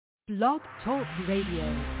Blog Talk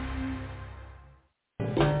Radio.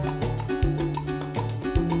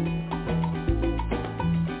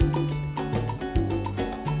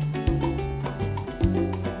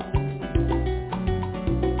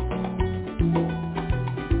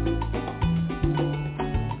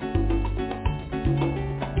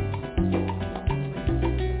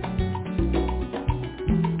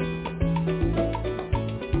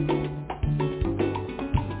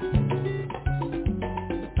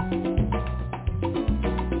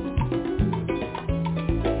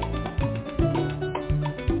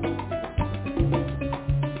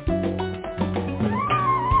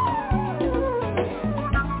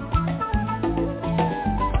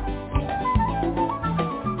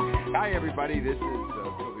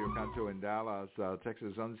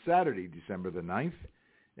 Texas on Saturday, December the 9th,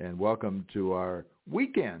 and welcome to our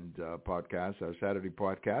weekend podcast, our Saturday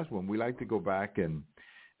podcast, when we like to go back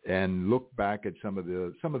and look back at some of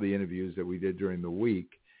the interviews that we did during the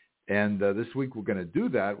week. And this week we're going to do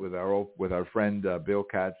that with our friend Bill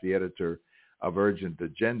Katz, the editor of Urgent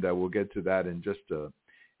Agenda. We'll get to that in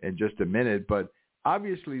just a minute. But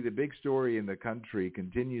obviously, the big story in the country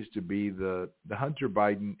continues to be the Hunter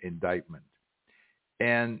Biden indictment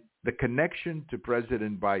and the connection to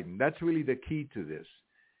President Biden. That's really the key to this.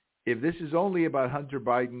 If this is only about Hunter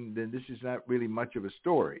Biden, then this is not really much of a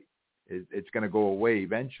story. It's going to go away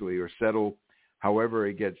eventually or settle however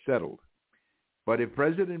it gets settled. But if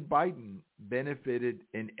President Biden benefited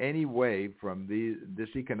in any way from this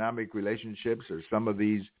economic relationships or some of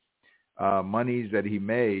these monies that he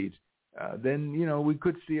made, then, we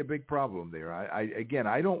could see a big problem there.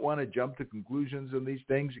 I don't want to jump to conclusions on these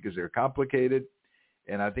things because they're complicated.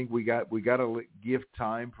 And I think we got to give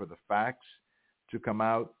time for the facts to come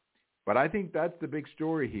out. But I think that's the big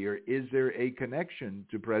story here. Is there a connection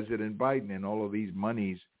to President Biden and all of these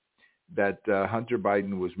monies that Hunter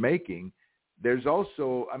Biden was making? There's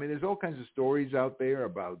also, there's all kinds of stories out there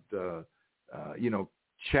about,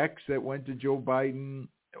 checks that went to Joe Biden.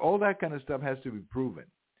 All that kind of stuff has to be proven.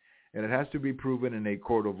 And it has to be proven in a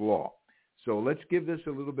court of law. So let's give this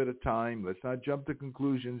a little bit of time. Let's not jump to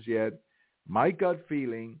conclusions yet. My gut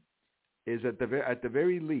feeling is at the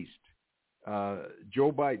very least,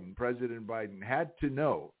 Joe Biden, President Biden, had to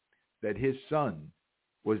know that his son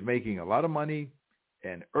was making a lot of money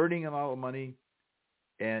and earning a lot of money,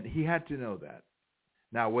 and he had to know that.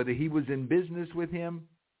 Now, whether he was in business with him,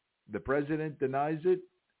 the president denies it.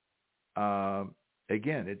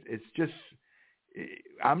 Again, it's just,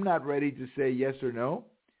 I'm not ready to say yes or no,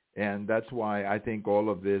 and that's why I think all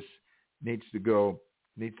of this needs to go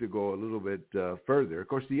a little bit further. Of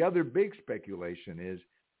course, the other big speculation is,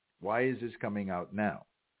 why is this coming out now?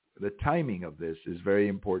 The timing of this is very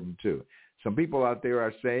important too. Some people out there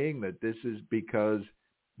are saying that this is because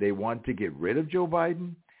they want to get rid of Joe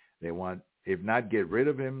Biden. They want, if not get rid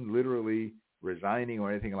of him, literally resigning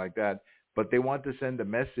or anything like that, but they want to send a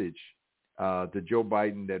message to Joe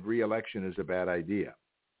Biden that re-election is a bad idea.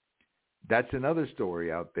 That's another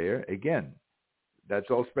story out there. Again,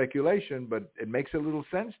 that's all speculation, but it makes a little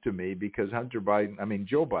sense to me because Joe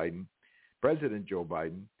Biden, President Joe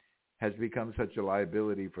Biden, has become such a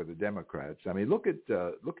liability for the Democrats. Look at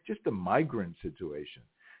just the migrant situation.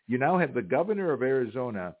 You now have the governor of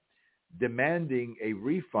Arizona demanding a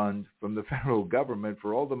refund from the federal government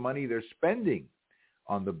for all the money they're spending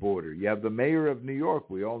on the border. You have the mayor of New York.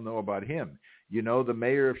 We all know about him. The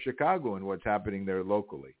mayor of Chicago and what's happening there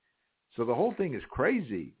locally. So the whole thing is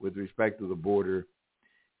crazy with respect to the border,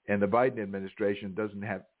 and the Biden administration doesn't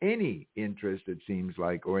have any interest, it seems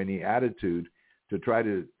like, or any attitude to try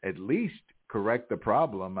to at least correct the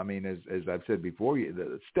problem. As I've said before,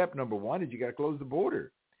 the step number one is you got to close the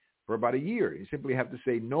border for about a year. You simply have to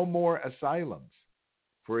say no more asylums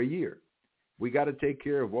for a year. We got to take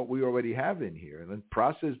care of what we already have in here and then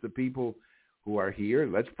process the people who are here.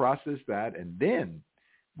 Let's process that, and then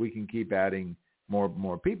we can keep adding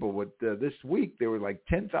more people. This week, there were like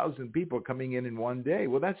 10,000 people coming in one day.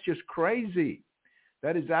 Well, that's just crazy.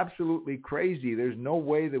 That is absolutely crazy. There's no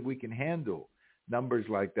way that we can handle numbers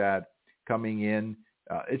like that coming in.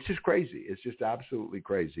 It's just crazy. It's just absolutely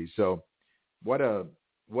crazy. So what a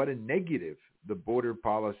negative the border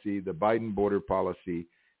policy, the Biden border policy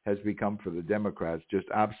has become for the Democrats. Just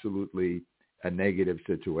absolutely a negative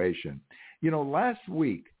situation.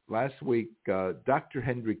 Last week, Dr.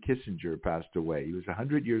 Henry Kissinger passed away. He was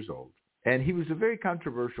 100 years old, and he was a very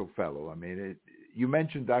controversial fellow. You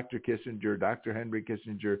mentioned Dr. Kissinger, Dr. Henry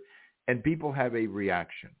Kissinger, and people have a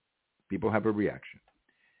reaction.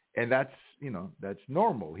 And that's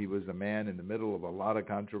normal. He was a man in the middle of a lot of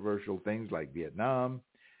controversial things like Vietnam,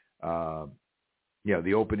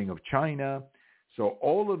 the opening of China. So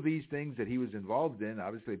all of these things that he was involved in,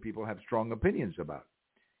 obviously people have strong opinions about.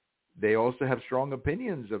 They also have strong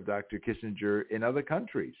opinions of Dr. Kissinger in other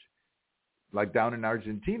countries. Like down in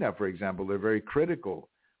Argentina, for example, they're very critical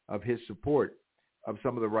of his support of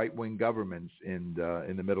some of the right-wing governments in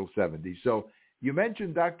the middle 70s. So you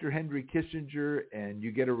mentioned Dr. Henry Kissinger, and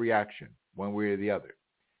you get a reaction one way or the other.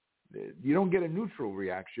 You don't get a neutral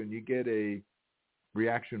reaction. You get a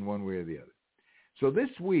reaction one way or the other. So this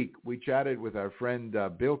week, we chatted with our friend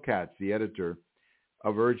Bill Katz, the editor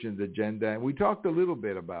of Urgent Agenda, and we talked a little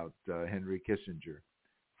bit about Henry Kissinger,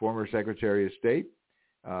 former Secretary of State,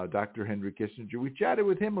 Dr. Henry Kissinger. We chatted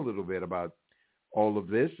with him a little bit about all of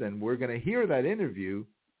this, and we're going to hear that interview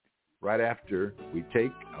right after we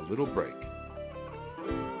take a little break.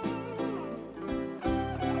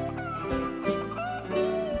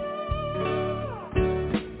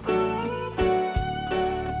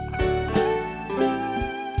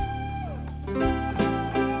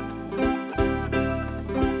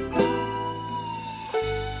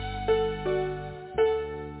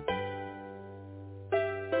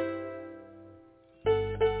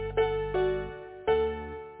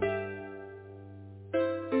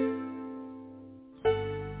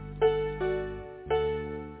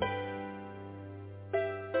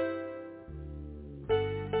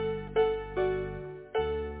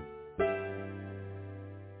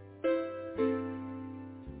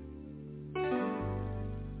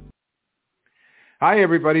 Hi,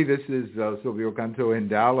 everybody. This is Silvio Canto in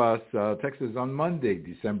Dallas, Texas on Monday,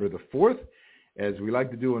 December the 4th. As we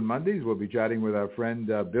like to do on Mondays, we'll be chatting with our friend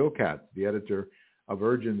Bill Katz, the editor of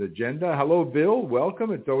Urgent Agenda. Hello, Bill.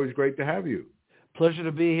 Welcome. It's always great to have you. Pleasure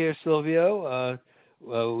to be here, Silvio.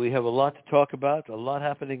 We have a lot to talk about, a lot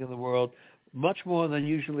happening in the world, much more than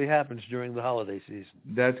usually happens during the holiday season.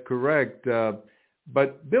 That's correct.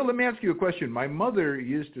 But, Bill, let me ask you a question. My mother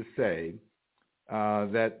used to say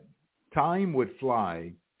that time would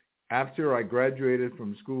fly after I graduated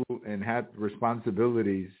from school and had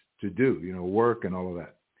responsibilities to do, work and all of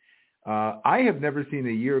that. I have never seen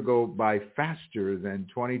a year go by faster than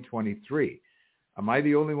 2023. Am I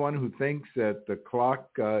the only one who thinks that the clock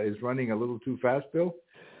is running a little too fast, Bill?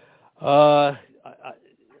 I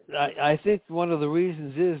think one of the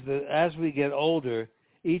reasons is that as we get older,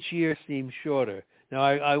 each year seems shorter. Now,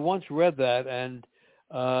 I once read that, and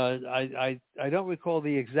I don't recall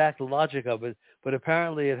the exact logic of it, but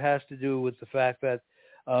apparently it has to do with the fact that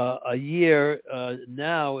a year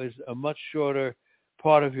now is a much shorter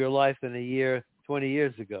part of your life than a year 20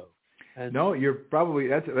 years ago. And no, you're probably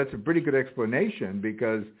that's a pretty good explanation,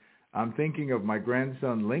 because I'm thinking of my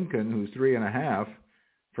grandson Lincoln, who's 3.5.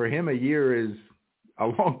 For him, a year is a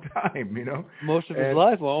long time, Most of his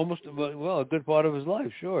life, a good part of his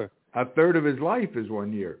life, sure. A third of his life is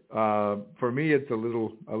 1 year. For me, it's a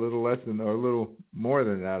little less than, or a little more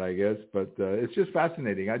than that, I guess. But it's just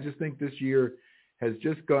fascinating. I just think this year has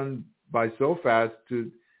just gone by so fast.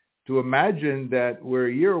 To imagine that we're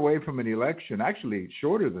a year away from an election, actually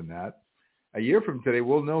shorter than that. A year from today,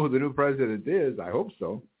 we'll know who the new president is. I hope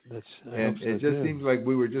so. It just seems like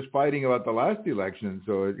we were just fighting about the last election.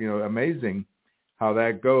 So, amazing how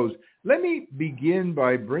that goes. Let me begin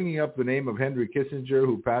by bringing up the name of Henry Kissinger,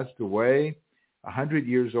 who passed away 100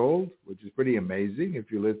 years old, which is pretty amazing.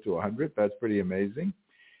 If you live to 100, that's pretty amazing.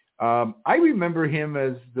 I remember him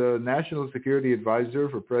as the National Security Advisor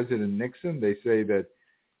for President Nixon. They say that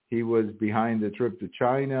he was behind the trip to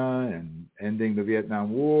China and ending the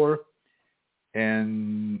Vietnam War.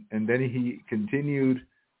 And then he continued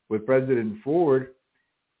with President Ford.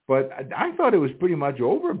 But I thought it was pretty much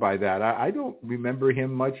over by that. I don't remember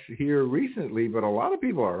him much here recently, but a lot of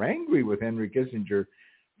people are angry with Henry Kissinger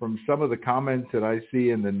from some of the comments that I see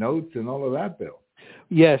in the notes and all of that, Bill.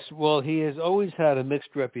 Yes, well, he has always had a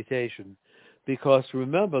mixed reputation, because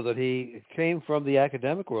remember that he came from the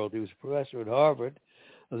academic world. He was a professor at Harvard.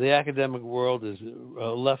 The academic world is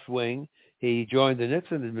left-wing. He joined the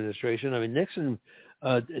Nixon administration. I mean, Nixon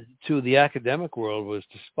to the academic world was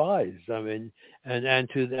despised. I mean, and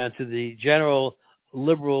to the general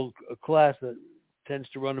liberal class that tends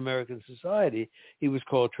to run American society, he was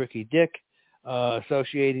called Tricky Dick.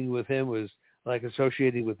 Associating with him was like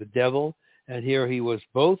associating with the devil. And here he was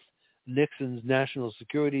both Nixon's national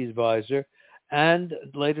security advisor and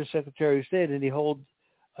later Secretary of State, and he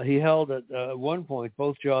held at one point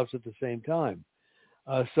both jobs at the same time.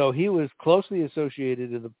 So he was closely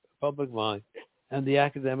associated in the public mind and the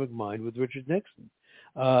academic mind with Richard Nixon.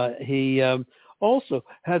 He also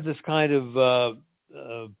had this kind of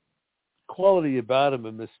quality about him,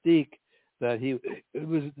 a mystique, that he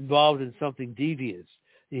was involved in something devious.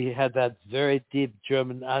 He had that very deep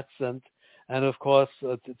German accent, And of course,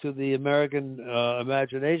 to the American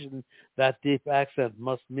imagination, that deep accent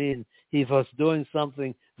must mean he was doing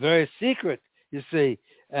something very secret, you see.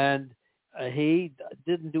 And he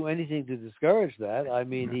didn't do anything to discourage that. I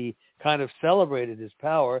mean, he kind of celebrated his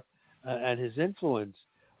power and his influence.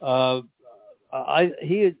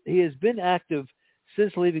 He has been active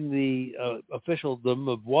since leaving the officialdom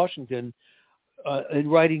of Washington in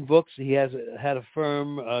writing books. He has had a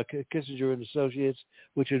firm, Kissinger and Associates,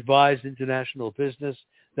 which advised international business.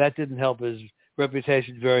 That didn't help his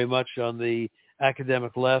reputation very much on the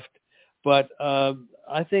academic left. But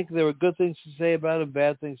I think there are good things to say about him,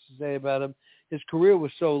 bad things to say about him. His career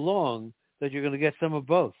was so long that you're going to get some of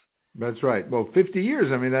both. That's right. Well, 50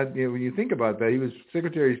 years. I mean, that when you think about that, he was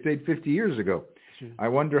Secretary of State 50 years ago. Sure. I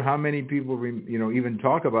wonder how many people, even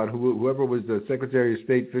talk about whoever was the Secretary of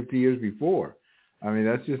State 50 years before. I mean,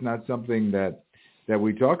 that's just not something that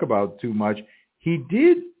we talk about too much. He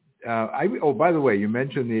did. By the way, you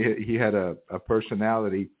mentioned he had a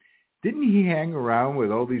personality. Didn't he hang around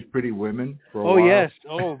with all these pretty women for a while? Oh, yes.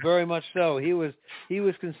 Oh, very much so. He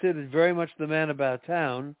was considered very much the man about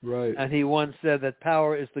town. Right. And he once said that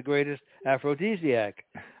power is the greatest aphrodisiac.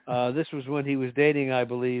 This was when he was dating, I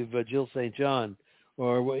believe, Jill St. John.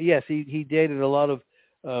 Yes, he dated a lot of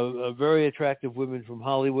very attractive women from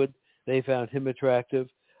Hollywood. They found him attractive.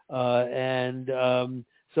 So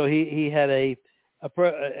he had a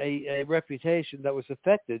reputation that was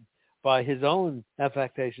affected by his own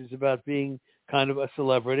affectations about being kind of a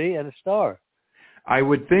celebrity and a star. I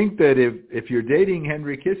would think that if you're dating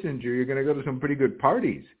Henry Kissinger, you're going to go to some pretty good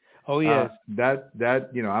parties. Oh, yes.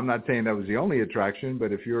 I'm not saying that was the only attraction,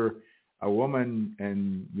 but if you're a woman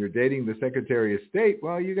and you're dating the Secretary of State,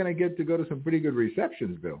 well, you're going to get to go to some pretty good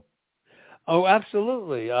receptions, Bill. Oh,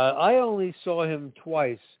 absolutely. I only saw him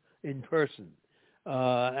twice in person.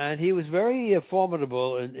 And he was very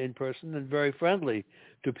formidable in person and very friendly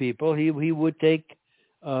to people. He would take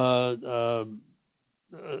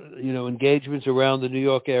engagements around the New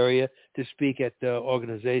York area to speak at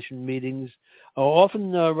organization meetings,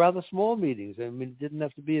 often rather small meetings. I mean, it didn't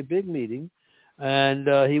have to be a big meeting. And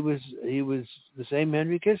he was the same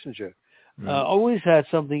Henry Kissinger. Always had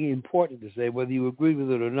something important to say, whether you agreed with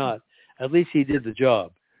it or not. At least he did the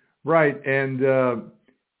job. Right, and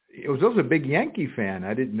he was also a big Yankee fan.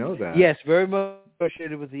 I didn't know that. Yes, very much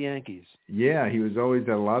associated with the Yankees. Yeah, he was always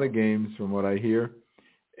at a lot of games from what I hear.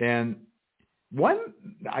 And one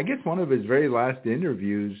of his very last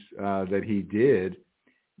interviews that he did,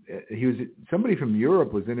 somebody from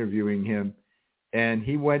Europe was interviewing him, and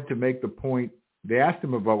he went to make the point. They asked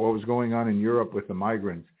him about what was going on in Europe with the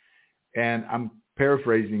migrants. And I'm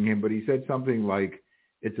paraphrasing him, but he said something like,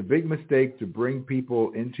 it's a big mistake to bring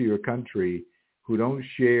people into your country who don't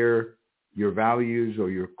share your values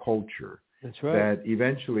or your culture. That's right. That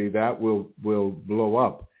eventually that will blow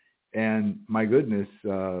up. And my goodness,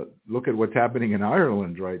 look at what's happening in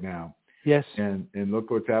Ireland right now. Yes. And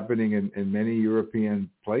look what's happening in many European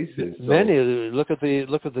places. Many. Look at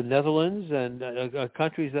the Netherlands and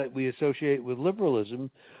countries that we associate with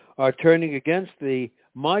liberalism are turning against the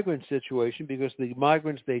migrant situation because the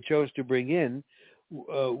migrants they chose to bring in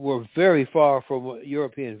were very far from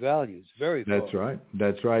European values. Very far.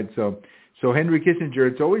 That's right. So Henry Kissinger,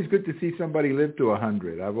 it's always good to see somebody live to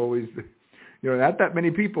 100. I've always, not that many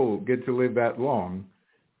people get to live that long,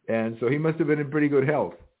 and so he must have been in pretty good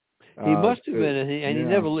health. He must have been, and he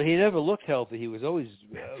never looked healthy. He was always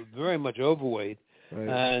very much overweight, right.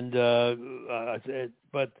 And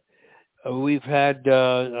but we've had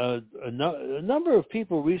a number of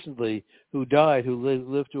people recently who died who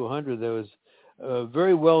lived to 100. There was a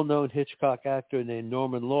very well-known Hitchcock actor named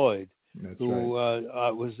Norman Lloyd, who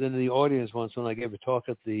was in the audience once when I gave a talk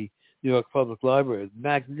at the New York Public Library.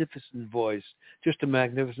 Magnificent voice, just a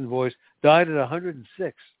magnificent voice. Died at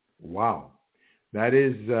 106. Wow. That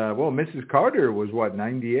is, Mrs. Carter was,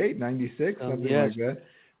 98, 96, something yes. like that,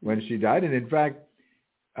 when she died. And in fact,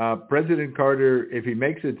 President Carter, if he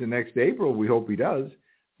makes it to next April, we hope he does,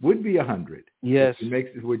 would be 100. Yes.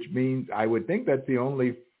 Which means I would think that's the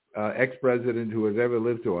only ex-president who has ever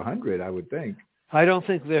lived to 100, I would think. I don't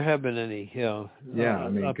think there have been any, up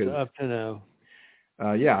to now.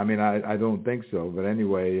 I don't think so. But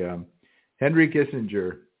anyway, Henry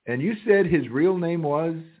Kissinger. And you said his real name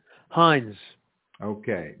was? Heinz.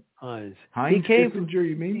 Okay. Heinz Kissinger,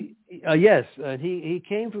 you mean? Yes. He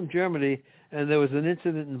came from Germany, and there was an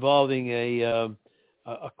incident involving a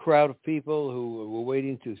crowd of people who were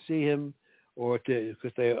waiting to see him,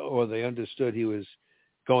 because they understood he was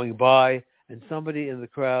going by, and somebody in the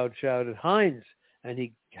crowd shouted Heinz, and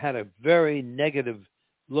he had a very negative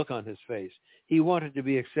look on his face. He wanted to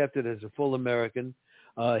be accepted as a full American.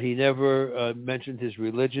 He never mentioned his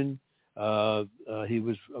religion. He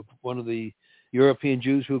was one of the European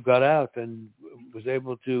Jews who got out and was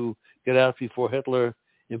able to get out before Hitler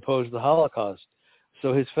imposed the Holocaust.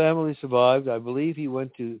 So his family survived. I believe he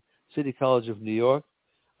went to City College of New York,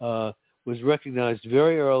 was recognized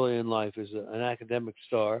very early in life as an academic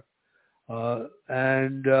star.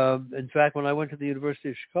 And in fact, when I went to the University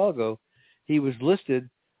of Chicago, he was listed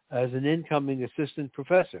as an incoming assistant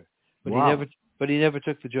professor, but he never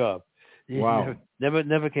took the job. He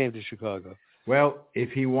never came to Chicago. Well,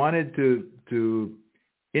 if he wanted to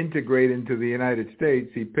integrate into the United States,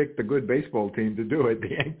 he picked a good baseball team to do it,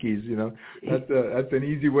 the Yankees. That's an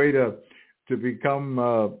easy way to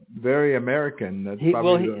become very American. That's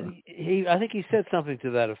I think he said something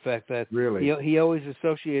to that effect, that really he always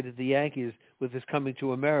associated the Yankees with his coming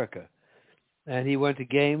to America. And he went to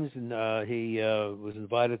games, and he was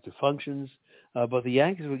invited to functions. But the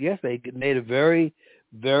Yankees, they made a very,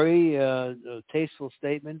 very tasteful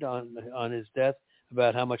statement on his death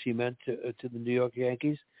about how much he meant to the New York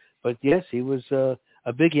Yankees. But yes, he was a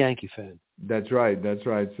big Yankee fan. That's right.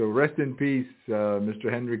 So rest in peace,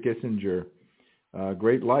 Mr. Henry Kissinger.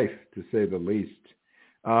 Great life, to say the least.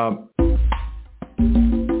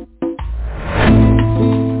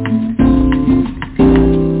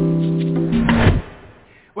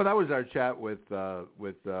 Well, that was our chat with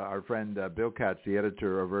our friend Bill Katz, the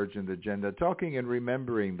editor of Urgent Agenda, talking and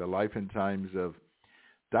remembering the life and times of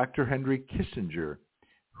Dr. Henry Kissinger,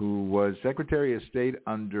 who was Secretary of State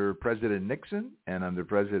under President Nixon and under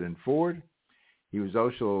President Ford. He was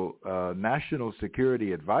also National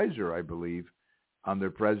Security Advisor, I believe, under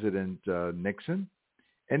President Nixon,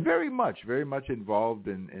 and very much involved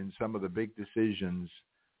in some of the big decisions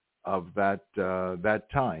of that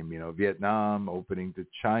time. Vietnam, opening to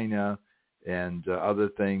China, and other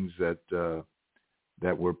things that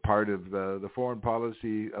were part of the foreign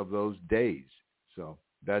policy of those days. So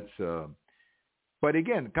that's, but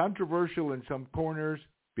again, controversial in some corners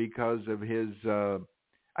because of his.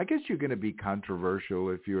 I guess you're going to be controversial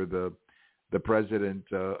if you're the president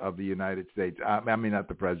of the United States. I mean, not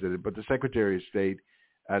the president, but the Secretary of State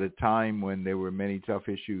at a time when there were many tough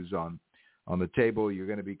issues on the table. You're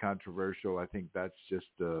going to be controversial. I think that's just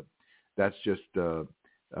the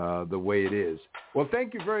way it is. Well,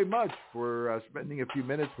 thank you very much for spending a few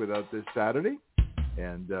minutes with us this Saturday,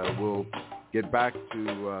 and we'll get back to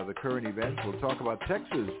the current events. We'll talk about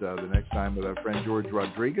Texas the next time with our friend George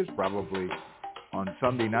Rodriguez, probably on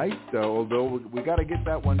Sunday night, although we got to get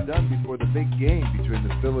that one done before the big game between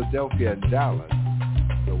the Philadelphia and Dallas.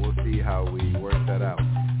 So we'll see how we work that out.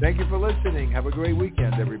 Thank you for listening. Have a great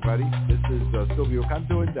weekend, everybody. This is Silvio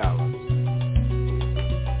Canto in Dallas.